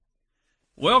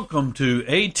Welcome to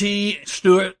A.T.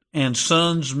 Stewart and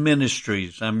Sons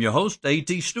Ministries. I'm your host,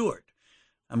 A.T. Stewart.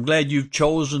 I'm glad you've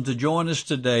chosen to join us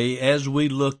today as we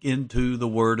look into the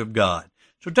Word of God.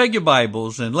 So take your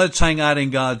Bibles and let's hang out in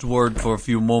God's Word for a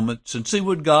few moments and see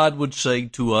what God would say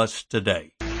to us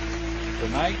today.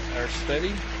 Tonight, our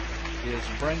study is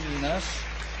bringing us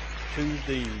to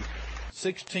the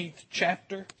 16th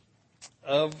chapter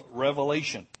of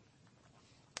Revelation.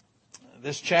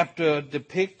 This chapter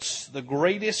depicts the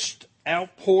greatest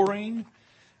outpouring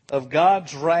of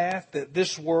God's wrath that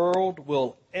this world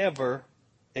will ever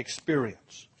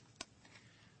experience.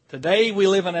 Today we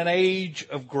live in an age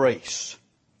of grace.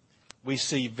 We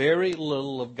see very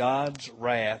little of God's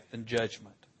wrath and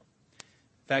judgment.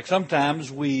 In fact,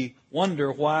 sometimes we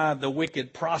wonder why the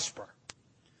wicked prosper,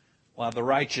 why the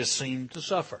righteous seem to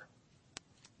suffer,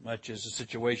 much as the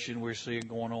situation we're seeing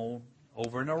going on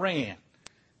over in Iran.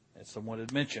 As someone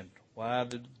had mentioned, why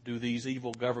do these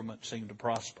evil governments seem to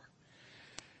prosper?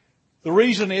 The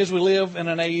reason is we live in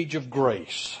an age of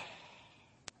grace.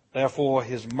 Therefore,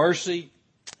 His mercy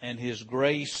and His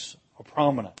grace are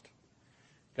prominent.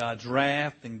 God's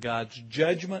wrath and God's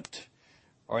judgment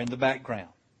are in the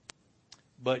background.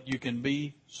 But you can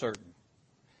be certain.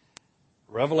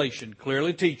 Revelation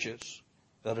clearly teaches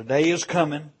that a day is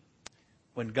coming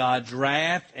when God's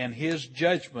wrath and His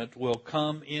judgment will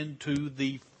come into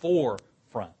the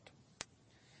forefront.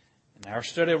 And our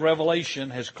study of Revelation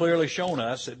has clearly shown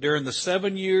us that during the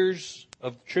 7 years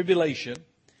of tribulation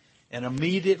and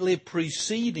immediately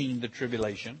preceding the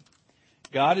tribulation,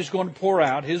 God is going to pour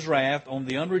out His wrath on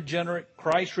the unregenerate,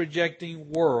 Christ-rejecting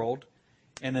world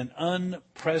in an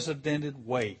unprecedented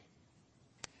way.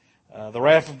 The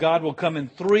wrath of God will come in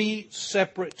 3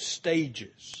 separate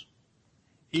stages,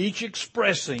 each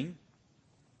expressing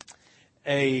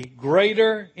a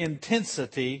greater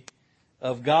intensity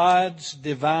of God's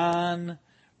divine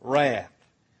wrath.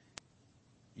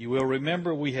 You will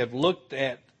remember we have looked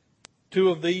at 2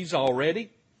 of these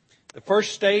already. The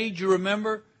first stage, you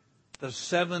remember, the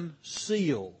 7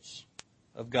 seals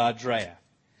of God's wrath.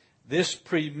 This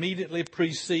immediately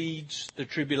precedes the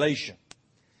tribulation.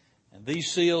 And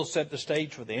these seals set the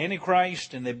stage for the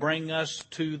Antichrist, and they bring us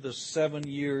to the 7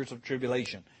 years of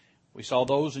tribulation. We saw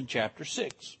those in chapter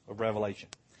 6 of Revelation.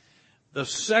 The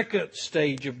second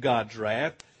stage of God's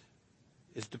wrath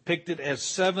is depicted as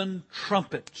 7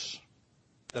 trumpets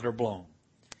that are blown.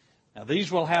 Now these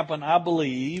will happen, I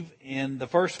believe, in the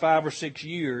first 5 or 6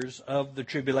 years of the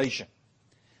tribulation.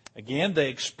 Again, they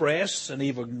express an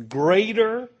even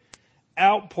greater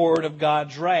outpouring of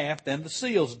God's wrath than the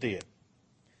seals did.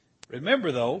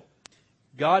 Remember, though,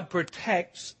 God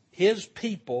protects His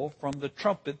people from the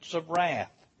trumpets of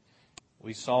wrath.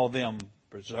 We saw them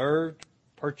preserved,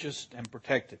 purchased, and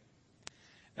protected.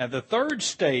 Now, the third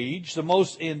stage, the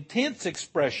most intense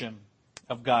expression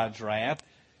of God's wrath,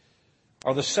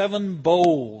 are the 7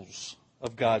 bowls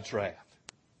of God's wrath.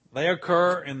 They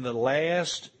occur in the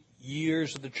last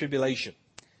years of the tribulation,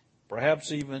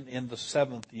 perhaps even in the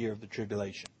 7th year of the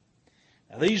tribulation.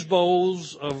 Now, these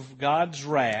bowls of God's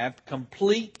wrath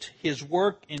complete His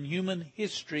work in human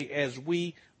history as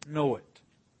we know it.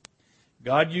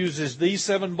 God uses these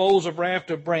 7 bowls of wrath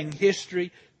to bring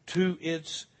history to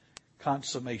its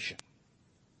consummation.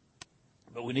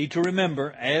 But we need to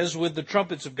remember, as with the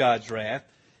trumpets of God's wrath,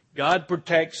 God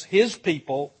protects His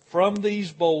people from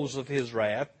these bowls of His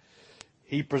wrath.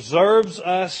 He preserves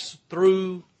us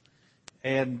through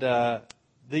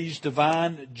these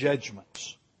divine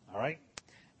judgments. All right?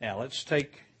 Now, let's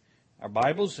take our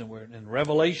Bibles, and we're in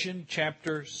Revelation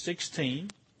chapter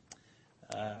 16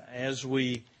 as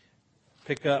we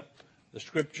pick up the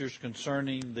scriptures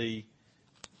concerning the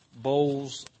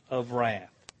bowls of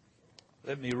wrath.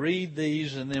 Let me read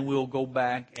these, and then we'll go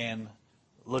back and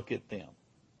look at them.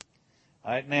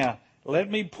 All right, now, let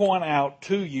me point out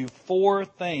to you 4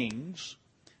 things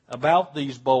about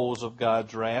these bowls of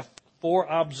God's wrath, 4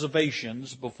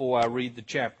 observations before I read the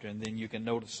chapter, and then you can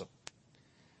notice them.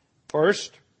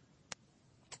 First,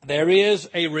 there is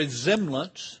a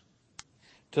resemblance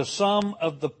to some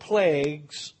of the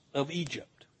plagues of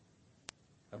Egypt,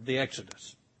 of the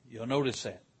Exodus. You'll notice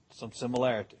that, some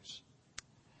similarities.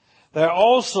 There are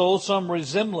also some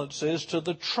resemblances to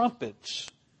the trumpets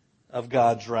of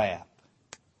God's wrath.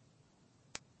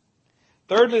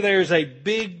 Thirdly, there's a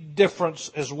big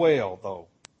difference as well, though.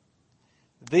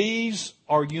 These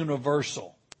are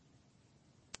universal.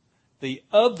 The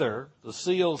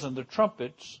seals and the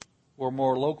trumpets, were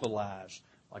more localized,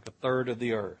 like a third of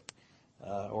the earth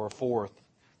or a fourth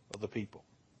of the people.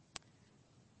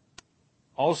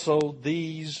 Also,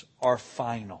 these are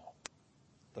final.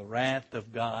 The wrath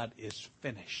of God is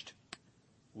finished.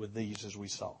 with these as we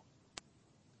saw.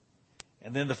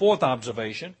 And then the fourth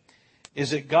observation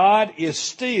is that God is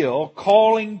still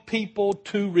calling people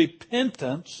to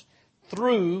repentance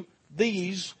through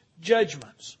these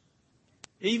judgments.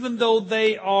 Even though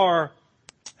they are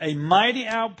a mighty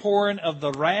outpouring of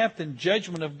the wrath and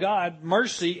judgment of God,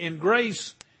 mercy and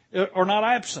grace are not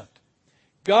absent.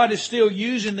 God is still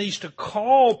using these to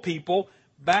call people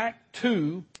back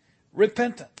to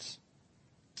repentance.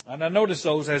 And I notice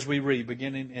those as we read,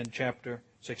 beginning in chapter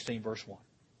 16, verse 1.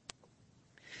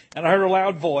 And I heard a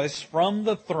loud voice from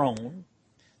the throne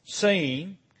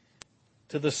saying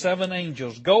to the seven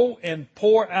angels, "Go and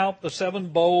pour out the seven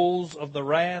bowls of the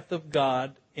wrath of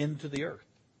God into the earth."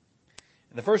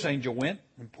 And the first angel went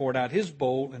and poured out his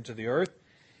bowl into the earth,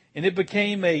 and it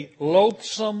became a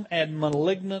loathsome and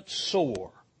malignant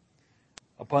sore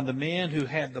upon the men who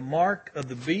had the mark of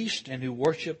the beast and who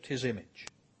worshipped his image.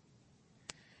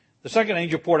 The second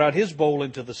angel poured out his bowl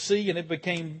into the sea, and it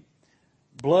became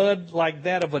blood like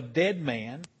that of a dead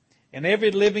man, and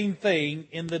every living thing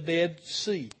in the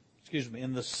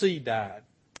in the sea died.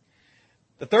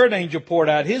 The third angel poured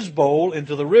out his bowl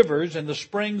into the rivers and the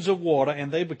springs of water,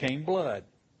 and they became blood.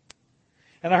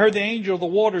 And I heard the angel of the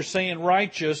waters saying,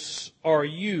 "Righteous are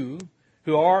you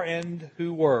who are and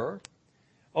who were,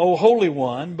 O Holy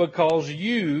One, because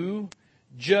you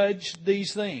judged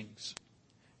these things.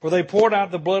 For they poured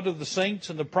out the blood of the saints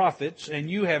and the prophets,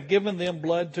 and you have given them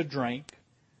blood to drink.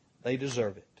 They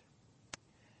deserve it."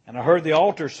 And I heard the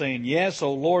altar saying, "Yes,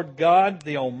 O Lord God,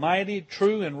 the Almighty,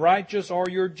 true and righteous are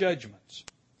your judgments."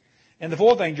 And the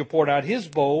fourth angel poured out his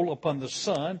bowl upon the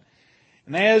sun,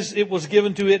 and as it was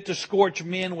given to it to scorch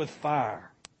men with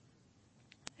fire.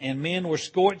 And men were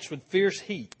scorched with fierce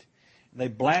heat. And they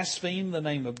blasphemed the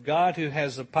name of God who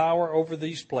has the power over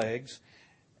these plagues,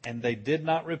 and they did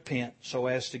not repent so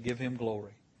as to give him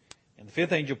glory. And the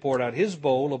fifth angel poured out his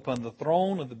bowl upon the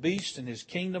throne of the beast, and his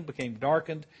kingdom became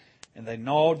darkened, and they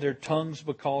gnawed their tongues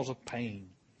because of pain.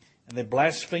 And they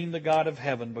blasphemed the God of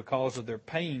heaven because of their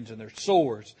pains and their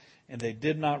sores, and they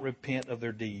did not repent of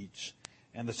their deeds.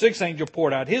 And the sixth angel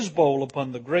poured out his bowl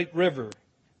upon the great river,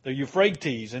 the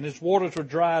Euphrates, and its waters were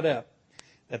dried up,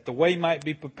 that the way might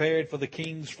be prepared for the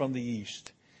kings from the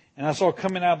east. And I saw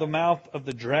coming out of the mouth of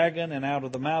the dragon, and out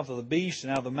of the mouth of the beast,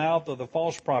 and out of the mouth of the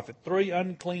false prophet, 3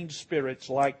 unclean spirits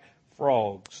like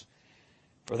frogs.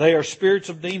 For they are spirits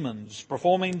of demons,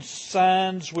 performing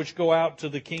signs which go out to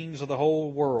the kings of the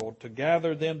whole world, to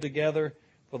gather them together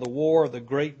for the war of the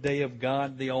great day of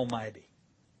God the Almighty.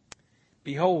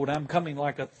 Behold, I'm coming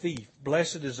like a thief.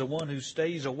 Blessed is the one who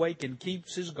stays awake and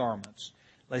keeps his garments,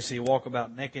 lest he walk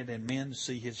about naked and men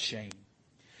see his shame.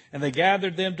 And they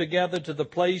gathered them together to the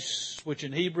place which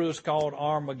in Hebrew is called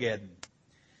Armageddon.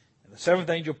 And the seventh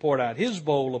angel poured out his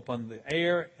bowl upon the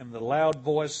air, and the loud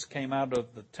voice came out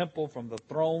of the temple from the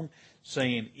throne,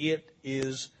 saying, "It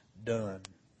is done."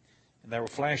 And there were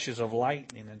flashes of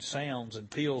lightning and sounds and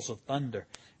peals of thunder.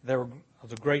 There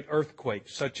was a great earthquake,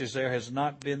 such as there has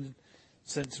not been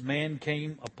since man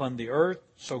came upon the earth.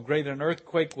 So great an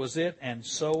earthquake was it, and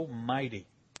so mighty.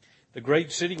 The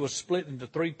great city was split into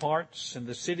 3 parts, and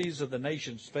the cities of the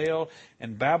nations fell,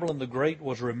 and Babylon the Great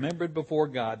was remembered before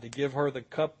God to give her the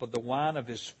cup of the wine of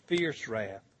his fierce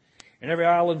wrath. And every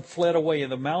island fled away,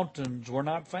 and the mountains were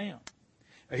not found.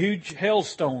 Huge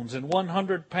hailstones and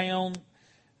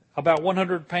about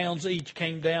 100 pounds each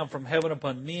came down from heaven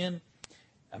upon men.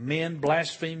 And men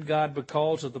blasphemed God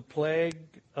because of the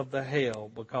plague of the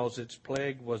hail, because its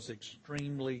plague was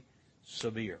extremely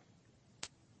severe.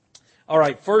 All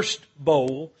right, first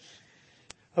bowl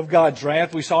of God's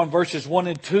wrath. We saw in verses 1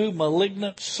 and 2,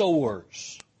 malignant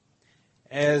sores.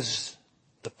 As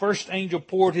the first angel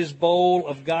poured his bowl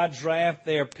of God's wrath,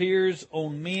 there appears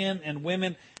on men and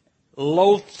women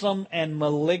loathsome and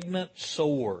malignant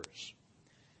sores.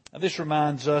 Now this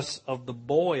reminds us of the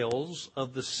boils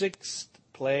of the 6th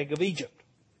plague of Egypt.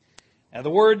 Now the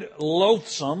word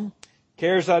loathsome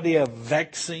carries the idea of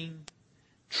vexing,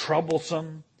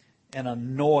 troublesome, and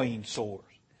annoying sores.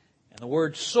 And the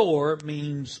word sore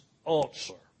means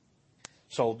ulcer.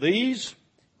 So these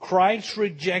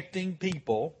Christ-rejecting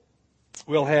people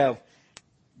will have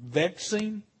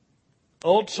vexing,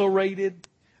 ulcerated,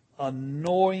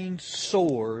 annoying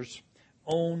sores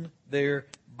on their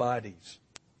bodies.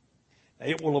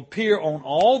 It will appear on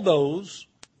all those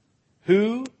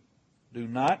who do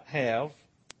not have,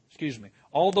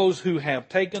 all those who have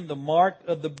taken the mark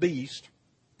of the beast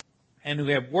and who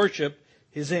have worshipped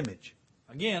his image.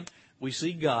 Again, we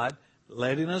see God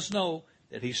letting us know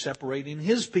that he's separating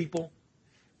his people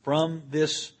from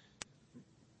this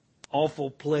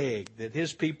awful plague, that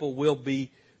his people will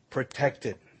be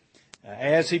protected.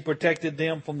 As He protected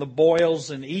them from the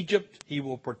boils in Egypt, He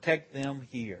will protect them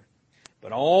here.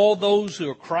 But all those who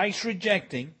are Christ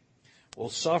rejecting will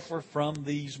suffer from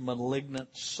these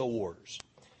malignant sores.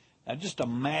 Now just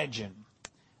imagine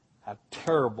how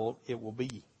terrible it will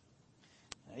be.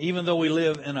 Even though we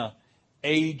live in an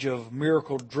age of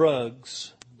miracle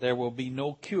drugs, there will be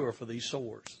no cure for these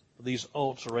sores, for these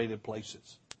ulcerated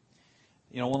places.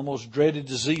 You know, one of the most dreaded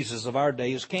diseases of our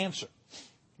day is cancer.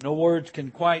 No words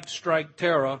can quite strike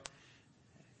terror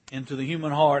into the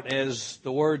human heart as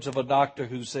the words of a doctor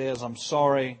who says, "I'm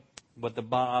sorry, but the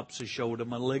biopsy showed a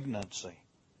malignancy."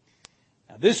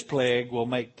 Now, this plague will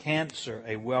make cancer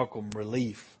a welcome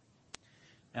relief.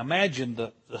 Now, imagine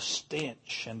the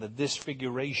stench and the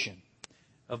disfiguration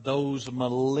of those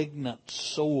malignant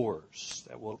sores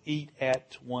that will eat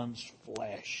at one's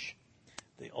flesh.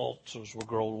 The ulcers will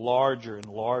grow larger and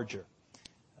larger.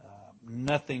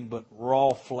 Nothing but raw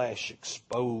flesh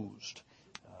exposed.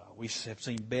 We have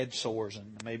seen bed sores,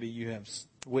 and maybe you have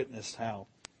witnessed how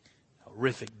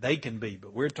horrific they can be,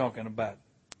 but we're talking about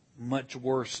much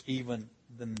worse even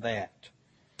than that.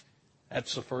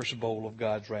 That's the first bowl of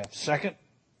God's wrath. Second,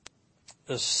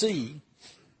 the sea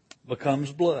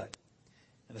becomes blood.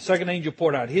 And the second angel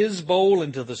poured out his bowl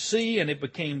into the sea, and it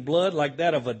became blood like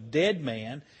that of a dead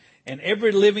man, and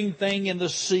every living thing in the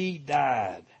sea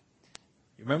died.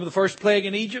 You remember the first plague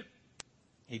in Egypt?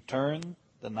 He turned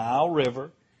the Nile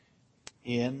River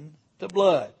into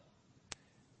blood.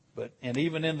 And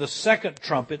even in the second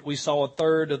trumpet, we saw a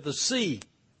third of the sea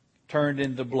turned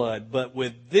into blood. But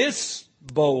with this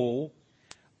bowl,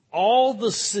 all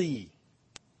the sea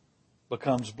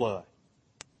becomes blood.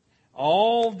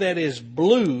 All that is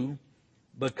blue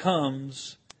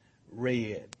becomes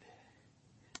red.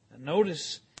 Now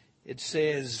notice it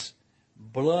says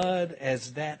blood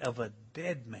as that of a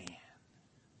dead man.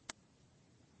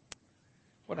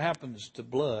 What happens to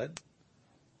blood?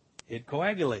 It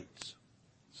coagulates.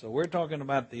 So we're talking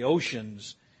about the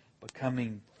oceans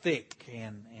becoming thick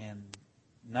and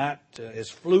not as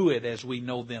fluid as we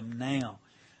know them now.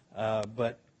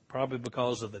 But probably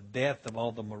because of the death of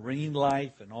all the marine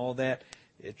life and all that,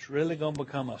 it's really going to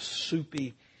become a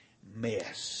soupy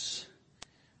mess.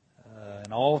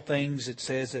 And all things, it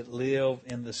says, that live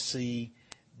in the sea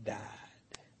died.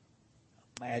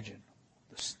 Imagine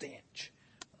the stench.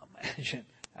 Imagine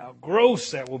how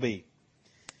gross that will be.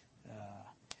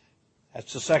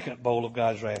 That's the second bowl of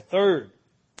God's wrath. Third,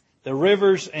 the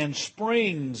rivers and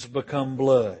springs become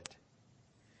blood.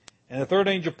 And the third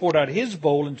angel poured out his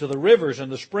bowl into the rivers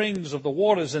and the springs of the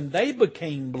waters, and they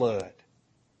became blood.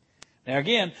 Now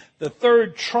again, the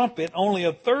third trumpet, only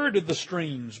a third of the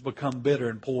streams become bitter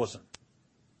and poison.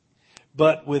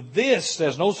 But with this,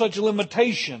 there's no such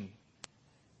limitation.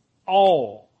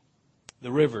 All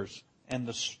the rivers and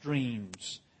the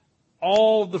streams,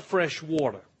 all the fresh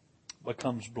water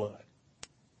becomes blood.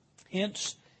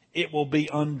 Hence, it will be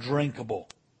undrinkable.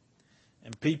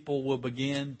 And people will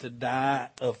begin to die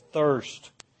of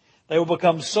thirst. They will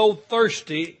become so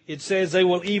thirsty, it says they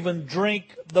will even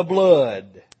drink the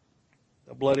blood,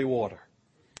 the bloody water.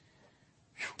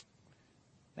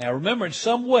 Now remember, in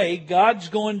some way, God's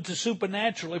going to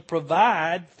supernaturally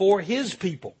provide for His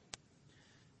people.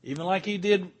 Even like He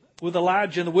did with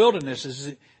Elijah in the wilderness,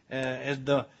 as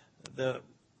the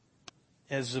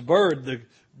bird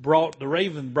brought, the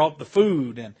raven brought the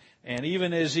food, and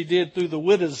even as He did through the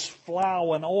widow's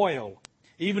flour and oil,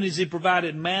 even as He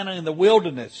provided manna in the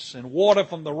wilderness and water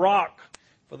from the rock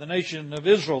for the nation of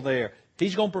Israel there,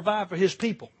 He's going to provide for His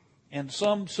people in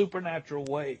some supernatural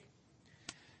way.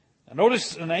 Now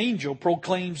notice an angel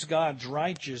proclaims God's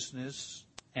righteousness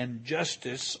and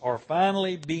justice are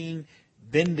finally being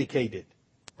vindicated.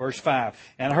 Verse 5,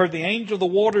 and I heard the angel of the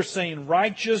waters saying,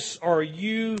 righteous are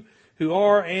you who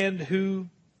are and who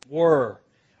were,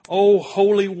 O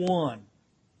Holy One,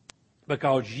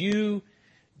 because you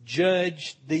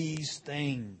judged these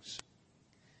things.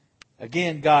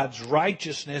 Again, God's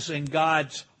righteousness and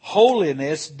God's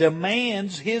holiness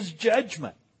demands His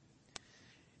judgment.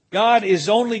 God is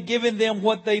only giving them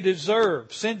what they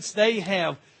deserve. Since they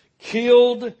have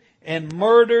killed and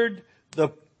murdered the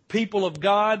people of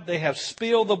God, they have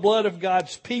spilled the blood of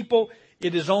God's people,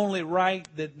 it is only right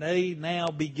that they now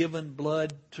be given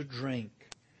blood to drink.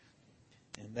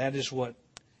 And that is what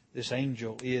this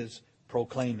angel is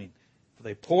proclaiming. For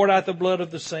they poured out the blood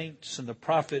of the saints and the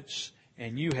prophets,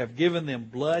 and you have given them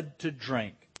blood to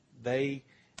drink. They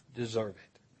deserve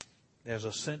it. There's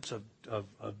a sense of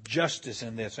justice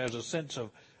in this. There's a sense of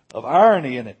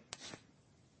irony in it.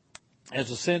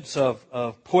 There's a sense of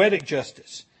poetic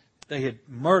justice. They had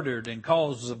murdered and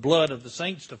caused the blood of the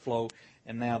saints to flow,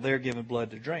 and now they're given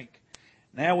blood to drink.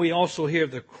 Now we also hear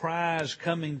the cries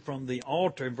coming from the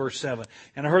altar in verse 7.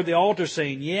 And I heard the altar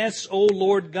saying, Yes, O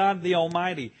Lord God the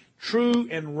Almighty, true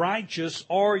and righteous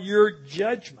are your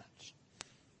judgments.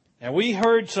 Now we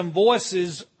heard some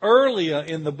voices earlier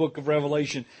in the book of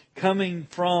Revelation coming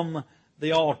from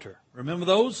the altar. Remember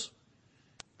those?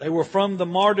 They were from the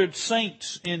martyred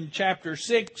saints in chapter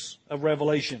 6 of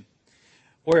Revelation,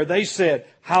 where they said,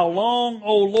 How long,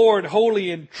 O Lord,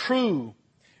 holy and true,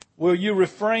 will you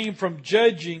refrain from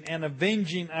judging and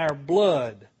avenging our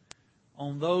blood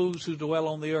on those who dwell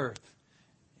on the earth?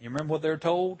 You remember what they're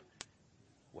told?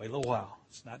 Wait a little while.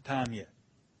 It's not time yet.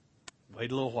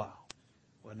 Wait a little while.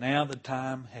 Well, now the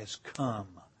time has come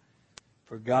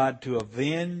for God to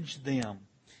avenge them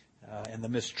and the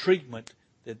mistreatment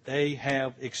that they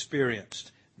have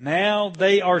experienced. Now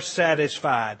they are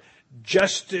satisfied.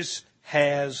 Justice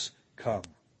has come.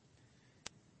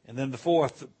 And then the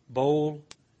fourth bowl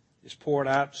is poured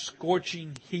out,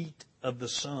 scorching heat of the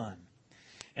sun.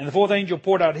 And the fourth angel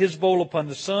poured out his bowl upon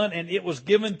the sun, and it was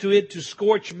given to it to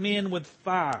scorch men with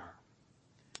fire.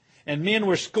 And men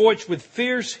were scorched with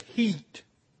fierce heat.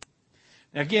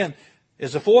 Now again,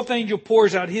 as the fourth angel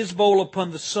pours out his bowl upon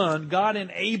the sun, God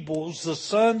enables the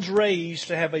sun's rays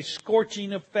to have a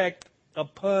scorching effect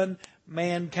upon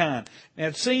mankind. Now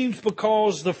it seems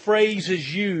because the phrase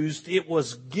is used, it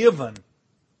was given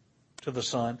to the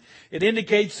sun, it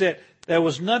indicates that there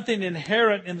was nothing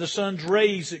inherent in the sun's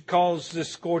rays that caused this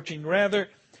scorching. Rather,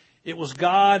 it was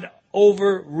God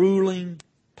overruling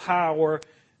power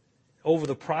over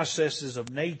the processes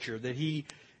of nature that He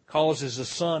causes the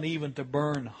sun even to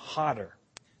burn hotter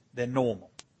than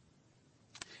normal.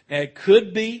 Now it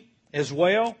could be as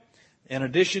well, in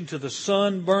addition to the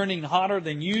sun burning hotter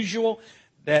than usual,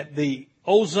 that the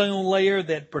ozone layer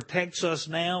that protects us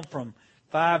now from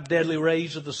 5 deadly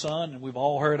rays of the sun, and we've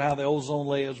all heard how the ozone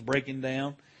layer is breaking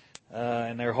down,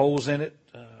 and there are holes in it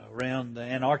around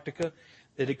Antarctica,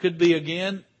 that it could be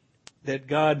again that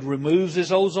God removes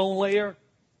this ozone layer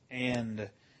and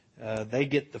they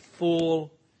get the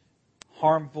full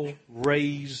harmful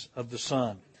rays of the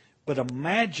sun. But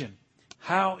imagine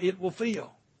how it will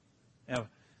feel. Now,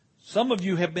 some of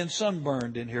you have been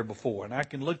sunburned in here before, and I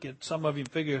can look at some of you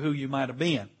and figure who you might have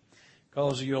been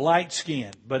because of your light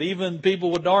skin. But even people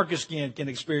with darker skin can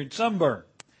experience sunburn.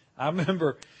 I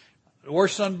remember the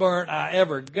worst sunburn I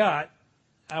ever got,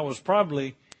 I was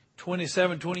probably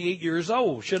 27, 28 years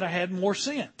old. Should have had more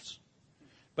sense.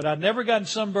 But I'd never gotten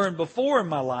sunburned before in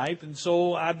my life, and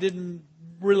so I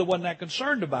wasn't that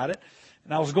concerned about it.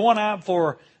 And I was going out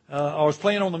I was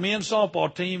playing on the men's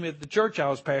softball team at the church I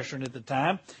was pastoring at the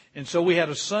time. And so we had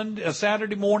a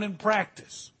Saturday morning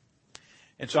practice.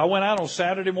 And so I went out on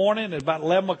Saturday morning at about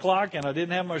 11 o'clock, and I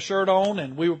didn't have my shirt on,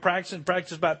 and we were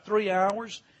practiced about 3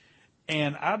 hours.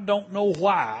 And I don't know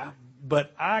why,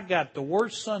 but I got the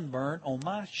worst sunburn on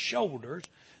my shoulders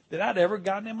that I'd ever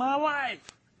gotten in my life.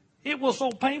 It was so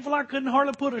painful I couldn't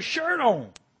hardly put a shirt on.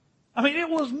 I mean, it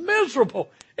was miserable.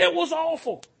 It was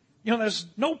awful. You know, there's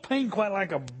no pain quite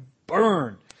like a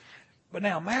burn. But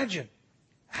now imagine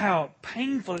how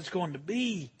painful it's going to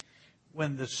be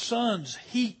when the sun's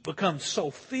heat becomes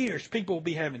so fierce. People will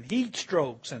be having heat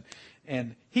strokes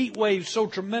and heat waves so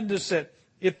tremendous that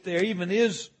if there even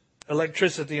is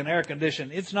electricity and air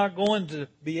conditioning, it's not going to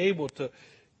be able to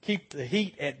keep the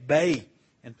heat at bay.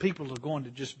 And people are going to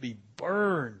just be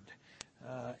burned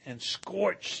and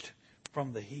scorched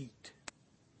from the heat.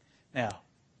 Now,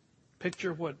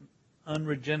 picture what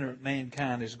unregenerate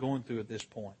mankind is going through at this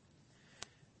point.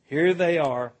 Here they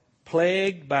are,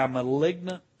 plagued by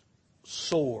malignant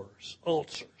sores,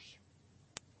 ulcers,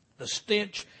 the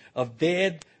stench of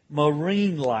dead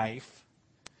marine life,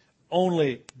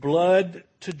 only blood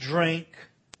to drink,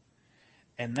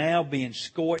 and now being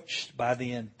scorched by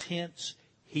the intense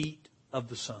heat of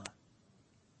the sun.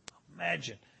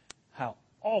 Imagine how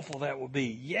awful that would be.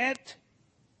 Yet,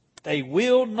 they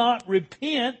will not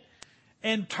repent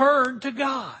and turn to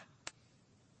God.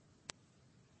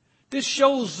 This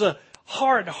shows the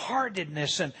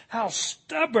hard-heartedness and how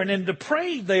stubborn and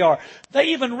depraved they are. They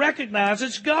even recognize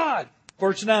it's God.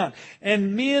 Verse 9,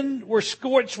 and men were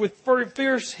scorched with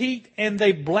fierce heat, and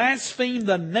they blasphemed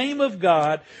the name of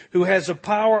God who has a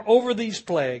power over these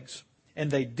plagues, and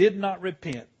they did not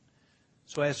repent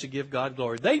so as to give God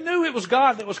glory. They knew it was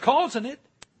God that was causing it,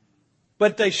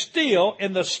 but they still,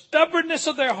 in the stubbornness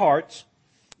of their hearts,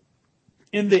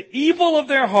 in the evil of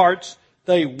their hearts,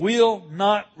 they will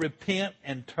not repent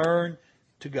and turn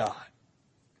to God.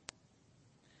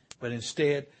 But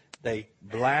instead, they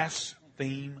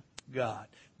blaspheme God.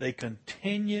 They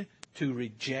continue to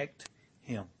reject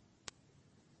Him.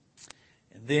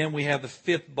 And then we have the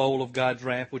fifth bowl of God's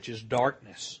wrath, which is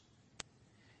darkness.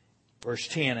 Verse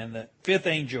 10, and the fifth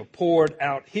angel poured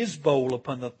out his bowl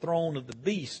upon the throne of the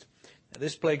beast. Now,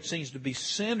 this plague seems to be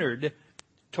centered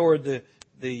toward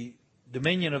the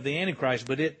dominion of the Antichrist,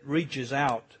 but it reaches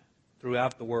out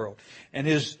throughout the world. And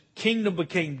his kingdom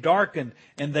became darkened,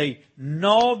 and they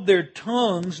gnawed their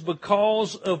tongues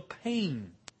because of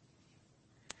pain.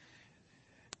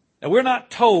 Now, we're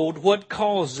not told what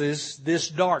causes this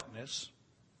darkness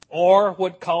or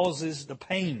what causes the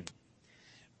pain.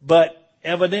 But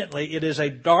evidently, it is a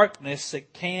darkness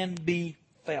that can be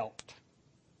felt.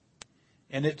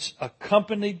 And it's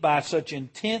accompanied by such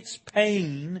intense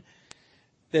pain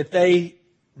that they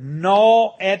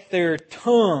gnaw at their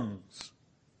tongues.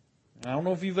 I don't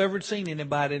know if you've ever seen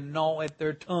anybody gnaw at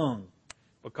their tongue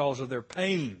because of their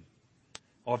pain.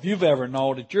 Or if you've ever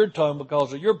gnawed at your tongue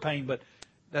because of your pain, but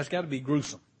that's got to be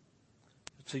gruesome.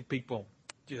 To see people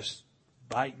just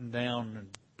biting down and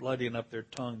bloodying up their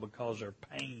tongue because their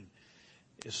pain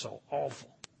is so awful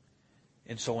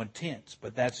and so intense.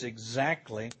 But that's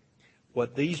exactly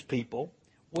what these people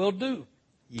will do.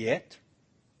 Yet,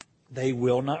 they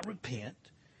will not repent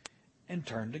and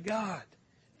turn to God.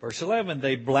 Verse 11,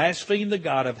 they blaspheme the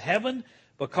God of heaven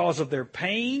because of their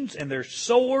pains and their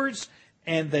sores,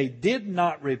 and they did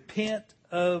not repent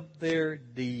of their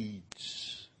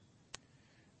deeds.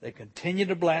 They continue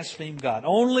to blaspheme God.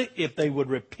 Only if they would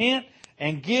repent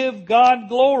and give God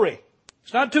glory.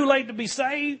 It's not too late to be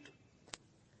saved.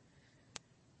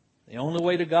 The only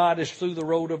way to God is through the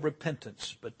road of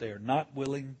repentance, but they are not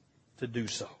willing to do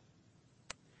so.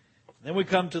 Then we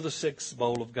come to the sixth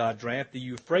bowl of God's wrath. The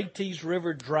Euphrates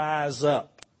River dries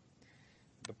up,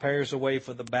 prepares a way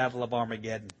for the battle of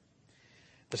Armageddon.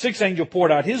 The sixth angel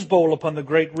poured out his bowl upon the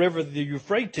great river, the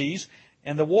Euphrates,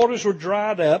 and the waters were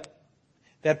dried up,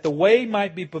 that the way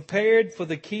might be prepared for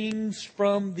the kings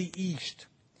from the east.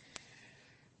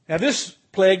 Now, this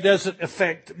plague doesn't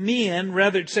affect men.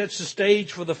 Rather, it sets the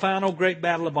stage for the final great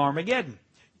battle of Armageddon.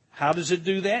 How does it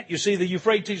do that? You see, the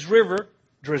Euphrates River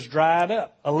is dried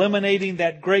up, eliminating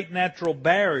that great natural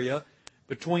barrier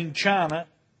between China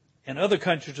and other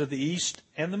countries of the East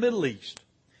and the Middle East.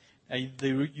 Now,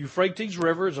 the Euphrates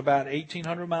River is about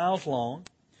 1,800 miles long.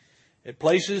 At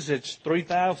places, it's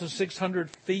 3,600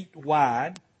 feet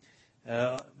wide,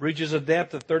 reaches a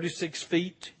depth of 36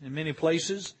 feet in many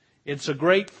places. It's a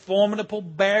great formidable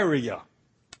barrier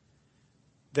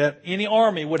that any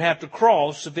army would have to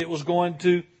cross if it was going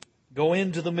to go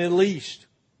into the Middle East.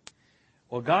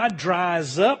 Well, God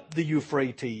dries up the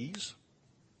Euphrates.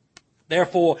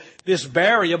 Therefore, this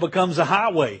barrier becomes a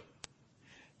highway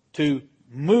to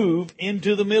move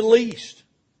into the Middle East.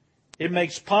 It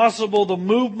makes possible the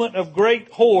movement of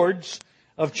great hordes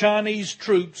of Chinese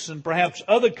troops and perhaps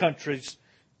other countries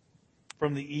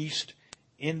from the East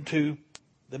into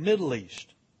the Middle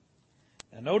East.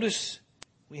 Now notice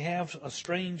we have a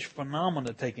strange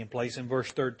phenomena taking place in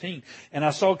verse 13. And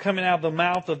I saw coming out of the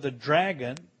mouth of the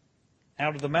dragon,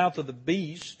 out of the mouth of the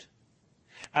beast,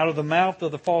 out of the mouth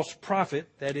of the false prophet,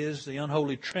 that is the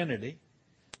unholy trinity,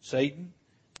 Satan,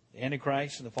 the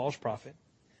Antichrist, and the false prophet,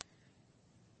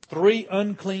 3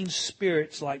 unclean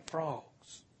spirits like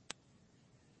frogs.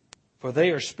 For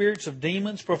they are spirits of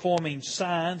demons performing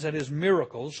signs, that is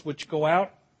miracles, which go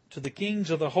out to the kings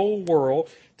of the whole world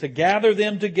to gather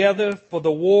them together for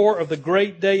the war of the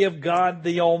great day of God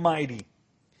the Almighty.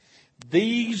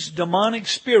 These demonic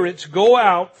spirits go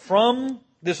out from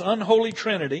this unholy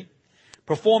trinity,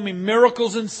 performing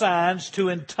miracles and signs to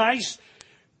entice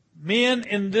men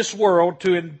in this world,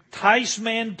 to entice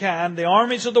mankind, the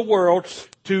armies of the world,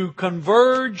 to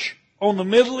converge on the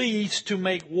Middle East to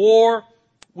make war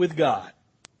with God.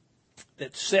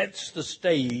 That sets the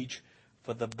stage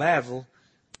for the battle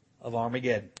of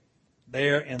Armageddon,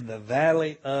 there in the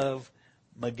valley of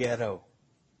Megiddo.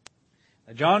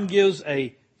 Now, John gives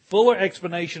a fuller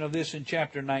explanation of this in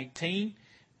chapter 19,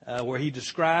 where he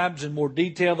describes in more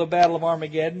detail the battle of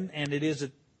Armageddon, and it is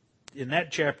in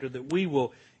that chapter that we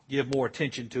will give more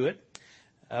attention to it.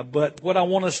 But what I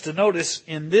want us to notice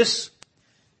in this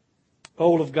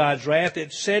bowl of God's wrath,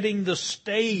 it's setting the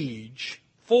stage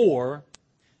for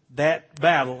that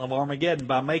battle of Armageddon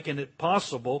by making it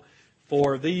possible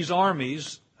for these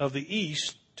armies of the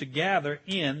East to gather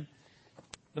in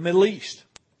the Middle East.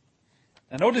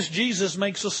 Now notice Jesus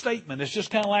makes a statement. It's just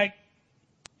kind of like,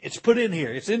 it's put in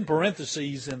here. It's in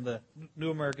parentheses in the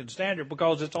New American Standard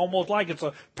because it's almost like it's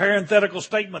a parenthetical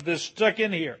statement that's stuck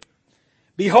in here.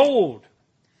 Behold,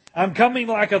 I'm coming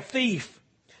like a thief.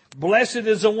 Blessed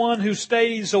is the one who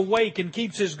stays awake and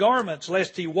keeps his garments,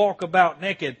 lest he walk about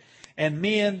naked and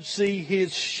men see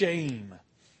his shame.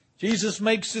 Jesus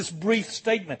makes this brief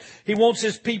statement. He wants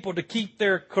His people to keep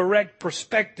their correct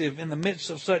perspective in the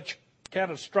midst of such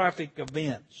catastrophic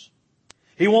events.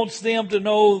 He wants them to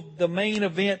know the main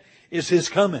event is His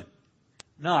coming,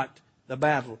 not the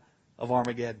battle of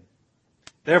Armageddon.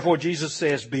 Therefore, Jesus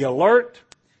says, be alert,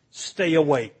 stay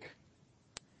awake.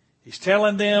 He's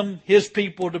telling them, His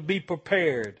people, to be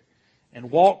prepared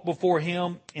and walk before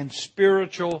Him in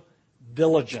spiritual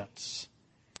diligence.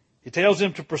 He tells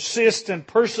them to persist and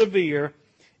persevere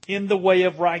in the way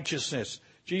of righteousness.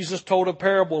 Jesus told a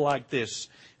parable like this.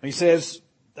 He says,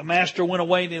 the master went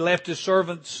away and he left his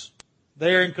servants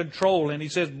there in control. And he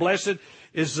says, blessed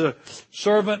is the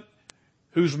servant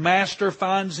whose master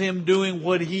finds him doing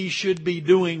what he should be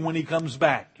doing when he comes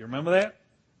back. You remember that?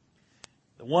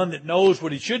 The one that knows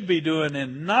what he should be doing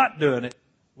and not doing it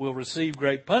will receive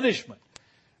great punishment.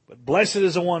 But blessed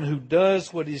is the one who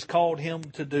does what He's called him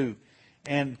to do.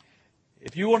 And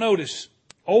if you will notice,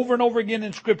 over and over again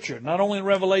in Scripture, not only in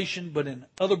Revelation, but in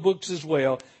other books as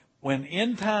well, when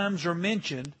end times are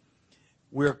mentioned,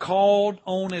 we're called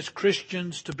on as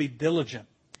Christians to be diligent,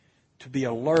 to be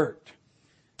alert,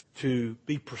 to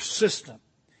be persistent,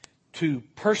 to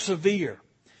persevere,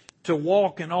 to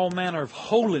walk in all manner of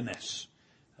holiness.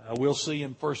 We'll see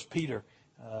in 1 Peter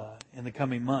in the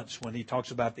coming months when he talks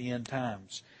about the end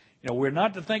times. You know, we're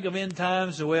not to think of end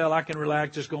times, well, I can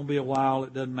relax, it's going to be a while,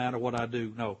 it doesn't matter what I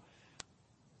do. No.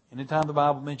 Anytime the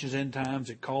Bible mentions end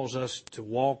times, it calls us to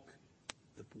walk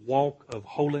the walk of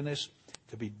holiness,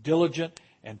 to be diligent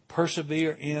and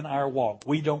persevere in our walk.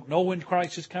 We don't know when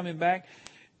Christ is coming back,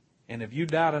 and if you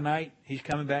die tonight, He's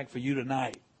coming back for you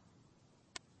tonight.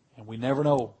 And we never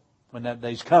know when that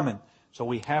day's coming. So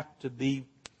we have to be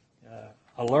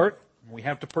alert, and we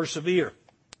have to persevere.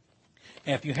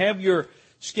 And if you have your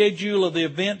schedule of the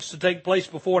events to take place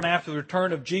before and after the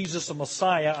return of Jesus the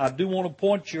Messiah, I do want to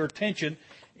point your attention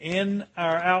in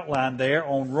our outline there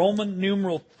on Roman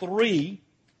numeral 3.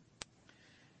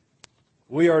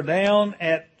 We are down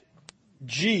at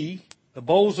G, the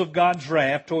bowls of God's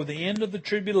wrath, toward the end of the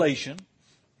tribulation.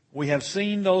 We have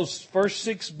seen those first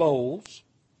 6 bowls.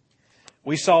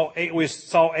 We saw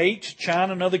H,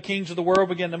 China and other kings of the world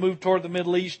begin to move toward the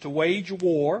Middle East to wage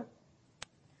war.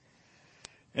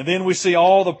 And then we see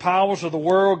all the powers of the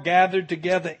world gathered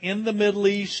together in the Middle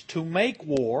East to make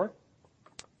war.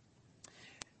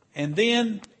 And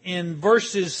then in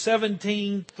verses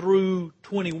 17 through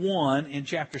 21 in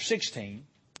chapter 16,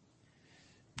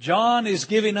 John is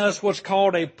giving us what's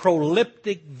called a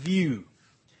proleptic view.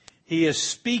 He is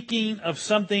speaking of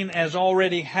something as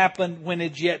already happened when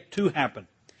it's yet to happen.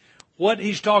 What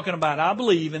he's talking about, I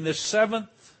believe, in this 7th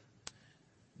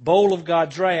bowl of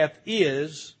God's wrath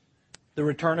is the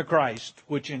return of Christ,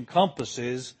 which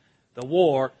encompasses the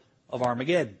war of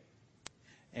Armageddon.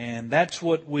 And that's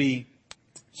what we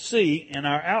see in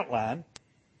our outline.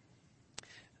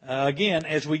 Again,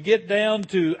 as we get down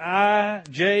to I,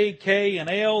 J, K, and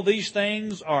L, these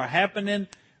things are happening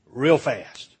real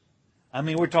fast. I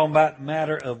mean, we're talking about a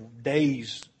matter of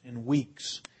days and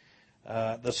weeks.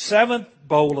 The 7th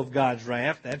bowl of God's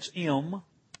wrath, that's M.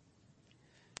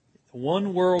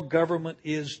 One world government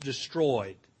is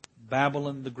destroyed.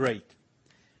 Babylon the Great.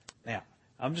 Now,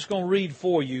 I'm just going to read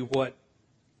for you what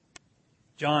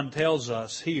John tells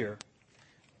us here.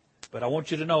 But I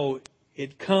want you to know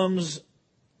it comes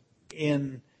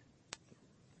in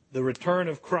the return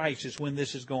of Christ is when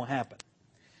this is going to happen.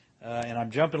 And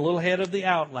I'm jumping a little ahead of the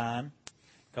outline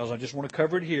because I just want to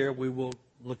cover it here. We will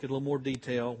look at a little more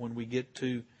detail when we get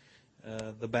to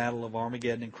the battle of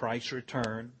Armageddon and Christ's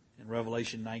return in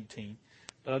Revelation 19.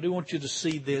 But I do want you to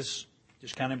see this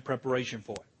just kind of in preparation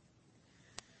for it.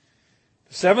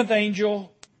 The 7th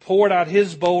angel poured out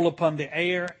his bowl upon the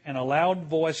air, and a loud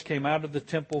voice came out of the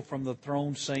temple from the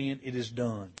throne saying, "It is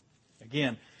done."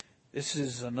 Again, this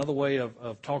is another way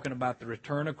of talking about the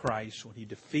return of Christ when He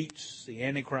defeats the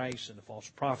Antichrist and the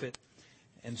false prophet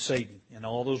and Satan and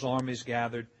all those armies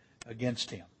gathered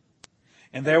against Him.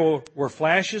 And there were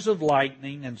flashes of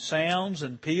lightning and sounds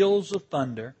and peals of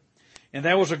thunder. And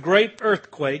there was a great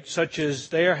earthquake, such as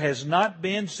there has not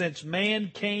been since man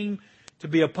came to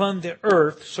be upon the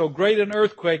earth. So great an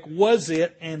earthquake was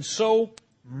it, and so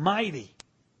mighty.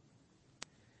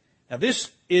 Now this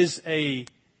is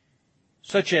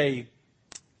such a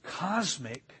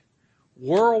cosmic,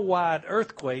 worldwide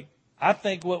earthquake. I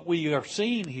think what we are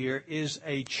seeing here is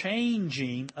a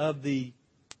changing of the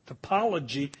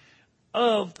topology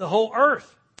of the whole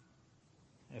earth,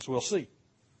 as we'll see.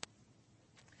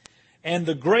 And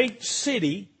the great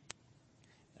city,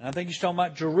 and I think he's talking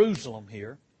about Jerusalem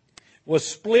here, was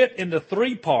split into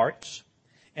 3 parts,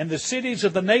 and the cities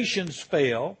of the nations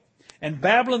fell, And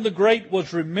Babylon the Great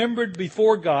was remembered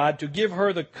before God to give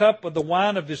her the cup of the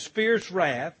wine of His fierce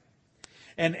wrath.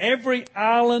 And every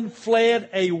island fled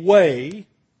away,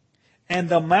 and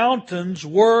the mountains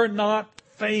were not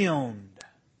found.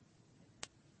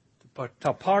 The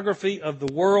topography of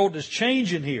the world is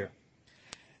changing here.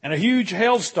 And a huge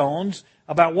hailstones,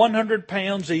 about 100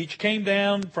 pounds each, came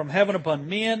down from heaven upon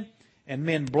men, and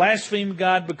men blasphemed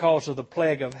God because of the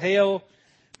plague of hail,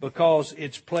 because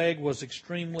its plague was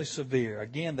extremely severe.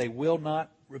 Again, they will not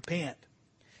repent.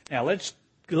 Now let's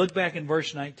look back in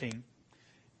verse 19,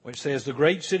 which says, the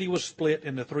great city was split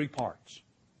into 3 parts.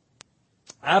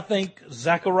 I think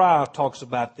Zechariah talks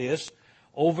about this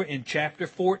over in chapter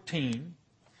 14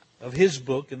 of his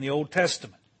book in the Old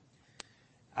Testament.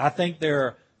 I think there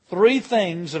are 3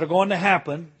 things that are going to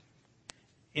happen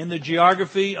in the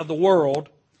geography of the world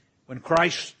when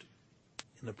Christ,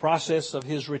 in the process of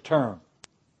His return.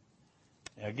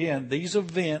 Now again, these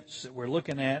events that we're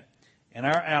looking at in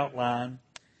our outline,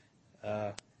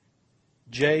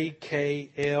 J, K,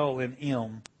 L, and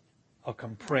M, are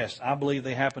compressed. I believe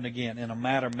they happen again in a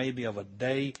matter maybe of a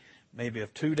day, maybe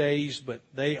of 2 days, but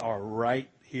they are right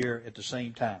here at the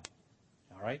same time.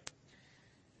 All right?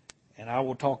 And I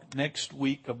will talk next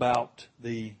week about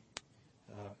the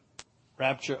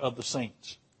rapture of the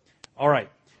saints. All right.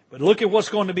 But look at what's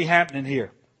going to be happening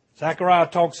here. Zechariah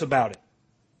talks about it.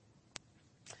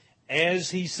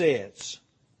 As he says.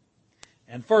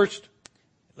 And first,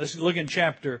 let's look in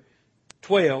chapter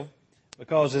 12,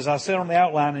 because as I said on the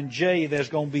outline, in J, there's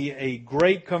going to be a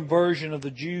great conversion of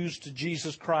the Jews to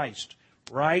Jesus Christ,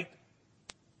 right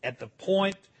at the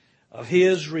point of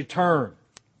His return.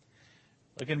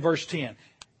 Look in verse 10.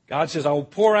 God says, I will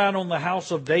pour out on the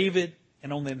house of David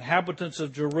and on the inhabitants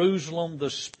of Jerusalem the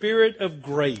spirit of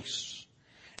grace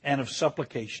and of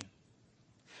supplication,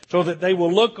 so that they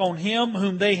will look on Him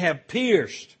whom they have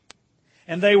pierced,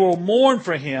 and they will mourn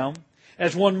for Him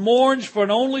as one mourns for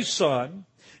an only son,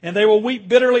 and they will weep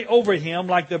bitterly over Him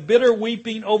like the bitter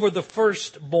weeping over the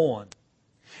firstborn.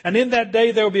 And in that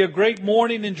day there will be a great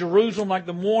mourning in Jerusalem like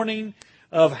the mourning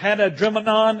of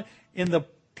Hadadrimmon in the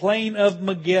plain of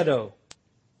Megiddo.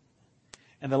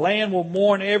 And the land will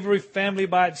mourn every family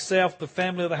by itself, the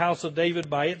family of the house of David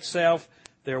by itself,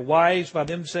 their wives by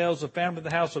themselves, the family of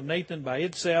the house of Nathan by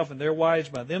itself, and their wives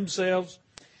by themselves.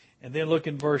 And then look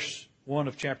in verse 1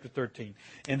 of chapter 13.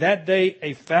 In that day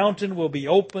a fountain will be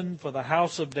opened for the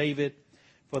house of David,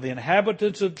 for the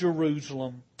inhabitants of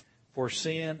Jerusalem, for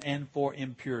sin and for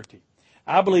impurity.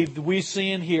 I believe that we see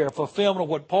in here a fulfillment of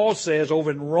what Paul says over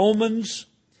in Romans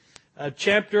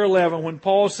chapter 11, when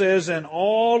Paul says, and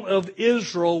all of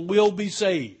Israel will be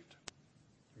saved.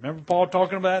 Remember Paul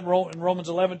talking about in Romans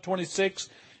 11:26?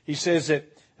 He says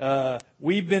that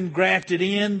we've been grafted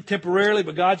in temporarily,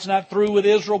 but God's not through with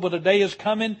Israel, but a day is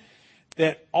coming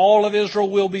that all of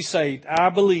Israel will be saved. I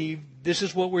believe this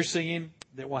is what we're seeing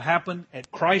that will happen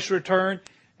at Christ's return,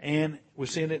 and we're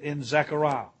seeing it in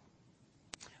Zechariah.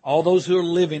 All those who are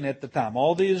living at the time,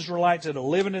 all the Israelites that are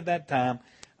living at that time,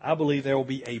 I believe there will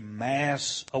be a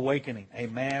mass awakening, a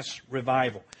mass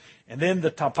revival. And then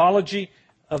the topology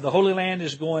of the Holy Land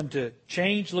is going to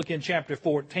change. Look in chapter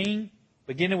 14,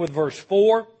 beginning with verse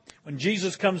 4. When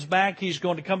Jesus comes back, He's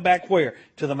going to come back where?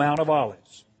 To the Mount of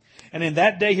Olives. And in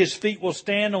that day His feet will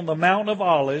stand on the Mount of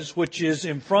Olives, which is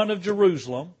in front of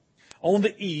Jerusalem, on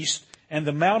the east. And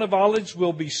the Mount of Olives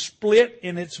will be split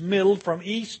in its middle from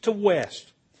east to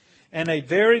west. And a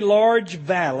very large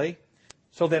valley,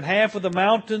 so that half of the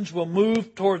mountains will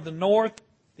move toward the north,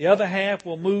 the other half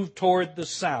will move toward the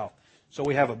south. So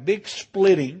we have a big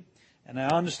splitting, and I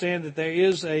understand that there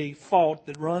is a fault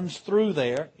that runs through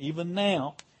there, even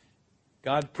now.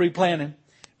 God's pre-planning.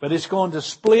 But it's going to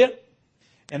split,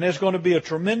 and there's going to be a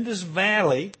tremendous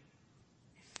valley,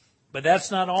 but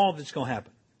that's not all that's going to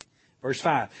happen. Verse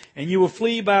 5, and you will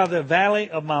flee by the valley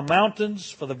of my mountains,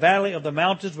 for the valley of the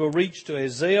mountains will reach to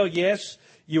Azel. Yes,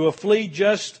 you will flee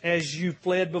just as you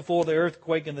fled before the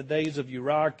earthquake in the days of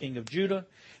Uriah, king of Judah.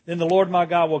 Then the Lord my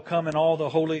God will come and all the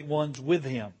holy ones with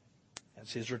Him.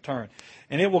 That's His return.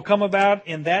 And it will come about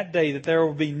in that day that there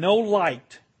will be no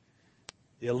light.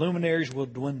 The luminaries will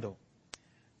dwindle.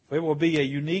 For it will be a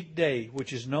unique day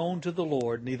which is known to the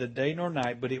Lord, neither day nor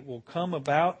night, but it will come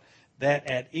about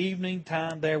that at evening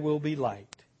time there will be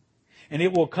light. And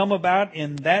it will come about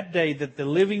in that day that the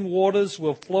living waters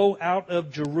will flow out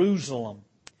of Jerusalem,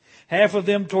 half of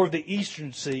them toward the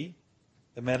eastern sea,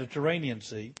 the Mediterranean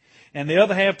Sea, and the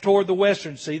other half toward the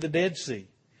western sea, the Dead Sea.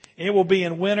 And it will be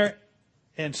in winter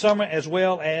and summer as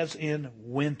well as in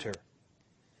winter.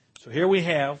 So here we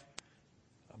have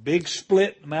a big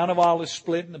split, the Mount of Olives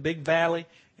split in the big valley,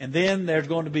 And then there's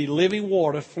going to be living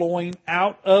water flowing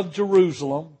out of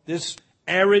Jerusalem. This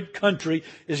arid country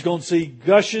is going to see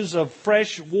gushes of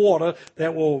fresh water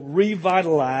that will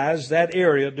revitalize that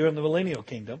area during the millennial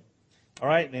kingdom. All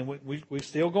right, and we're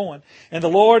still going. And the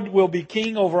Lord will be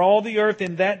king over all the earth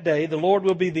in that day. The Lord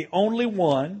will be the only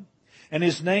one, and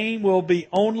His name will be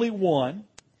only one.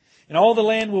 And all the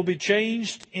land will be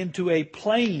changed into a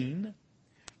plain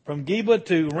from Geba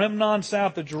to Remnon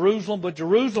south of Jerusalem. But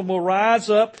Jerusalem will rise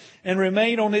up and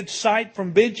remain on its site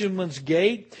from Benjamin's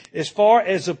gate as far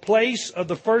as the place of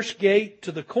the first gate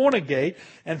to the corner gate,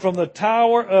 and from the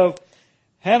tower of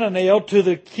Hananel to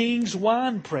the king's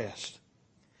winepress.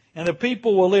 And the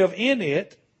people will live in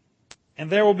it, and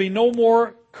there will be no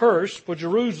more curse, for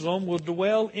Jerusalem will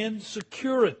dwell in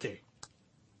security.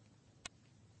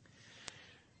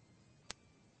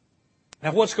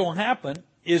 Now what's going to happen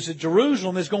is that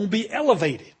Jerusalem is going to be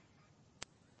elevated.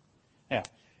 Now,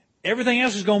 everything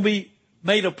else is going to be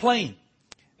made a plain.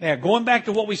 Now, going back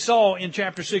to what we saw in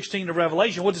chapter 16 of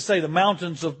Revelation, what does it say? The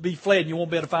mountains will be fled, and you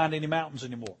won't be able to find any mountains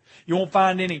anymore. You won't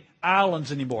find any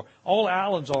islands anymore. All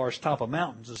islands are is top of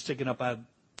mountains that's sticking up out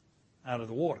of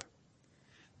the water.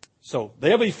 So,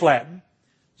 they'll be flattened.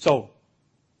 So,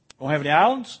 won't have any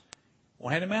islands,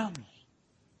 won't have any mountains.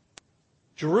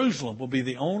 Jerusalem will be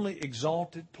the only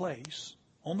exalted place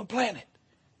on the planet.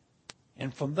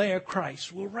 And from there,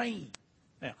 Christ will reign.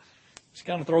 Now, this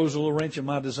kind of throws a little wrench in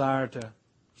my desire to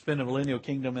spend the millennial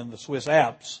kingdom in the Swiss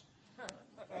Alps.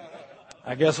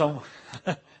 I guess I'll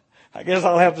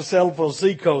have to settle for the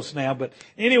seacoast now. But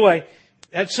anyway,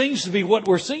 that seems to be what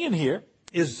we're seeing here,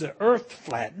 is the earth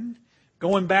flattened,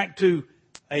 going back to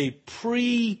a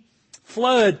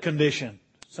pre-flood condition,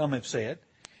 some have said.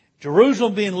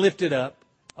 Jerusalem being lifted up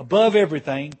above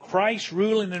everything, Christ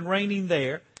ruling and reigning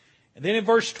there. And then in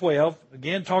verse 12,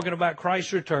 again talking about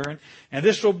Christ's return, and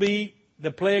this will be the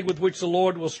plague with which the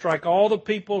Lord will strike all the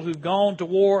people who've gone to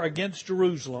war against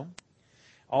Jerusalem,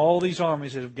 all these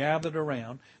armies that have gathered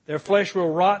around. Their flesh will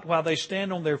rot while they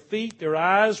stand on their feet. Their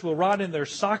eyes will rot in their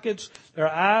sockets. Their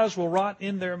eyes will rot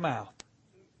in their mouth.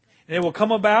 And it will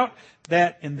come about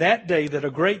that in that day that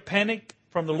a great panic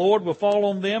from the Lord will fall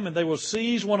on them, and they will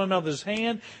seize one another's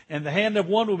hand, and the hand of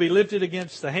one will be lifted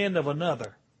against the hand of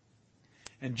another.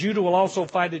 And Judah will also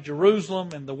fight at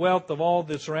Jerusalem, and the wealth of all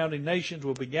the surrounding nations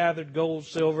will be gathered, gold,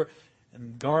 silver,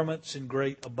 and garments in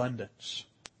great abundance.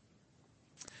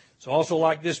 So also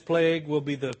like this plague will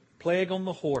be the plague on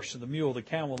the horse and the mule, the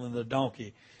camel and the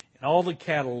donkey, and all the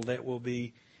cattle that will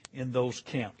be in those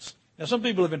camps. Now some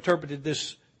people have interpreted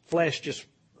this flesh just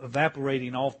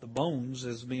evaporating off the bones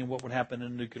as being what would happen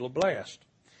in a nuclear blast.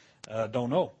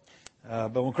 Don't know.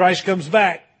 But when Christ comes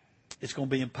back, it's going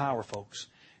to be in power, folks.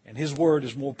 And His Word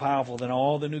is more powerful than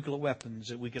all the nuclear weapons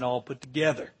that we can all put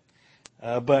together.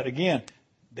 But again,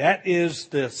 that is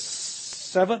the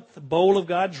seventh bowl of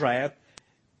God's wrath.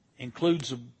 Includes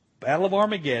the Battle of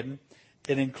Armageddon.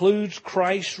 It includes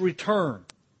Christ's return.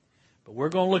 But we're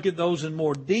going to look at those in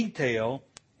more detail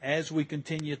as we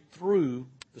continue through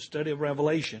the study of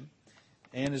Revelation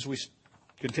and as we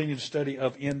continue the study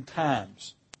of end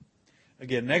times.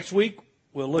 Again, next week,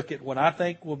 we'll look at what I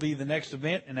think will be the next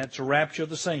event, and that's the rapture of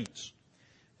the saints.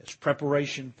 It's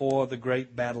preparation for the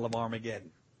great battle of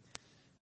Armageddon.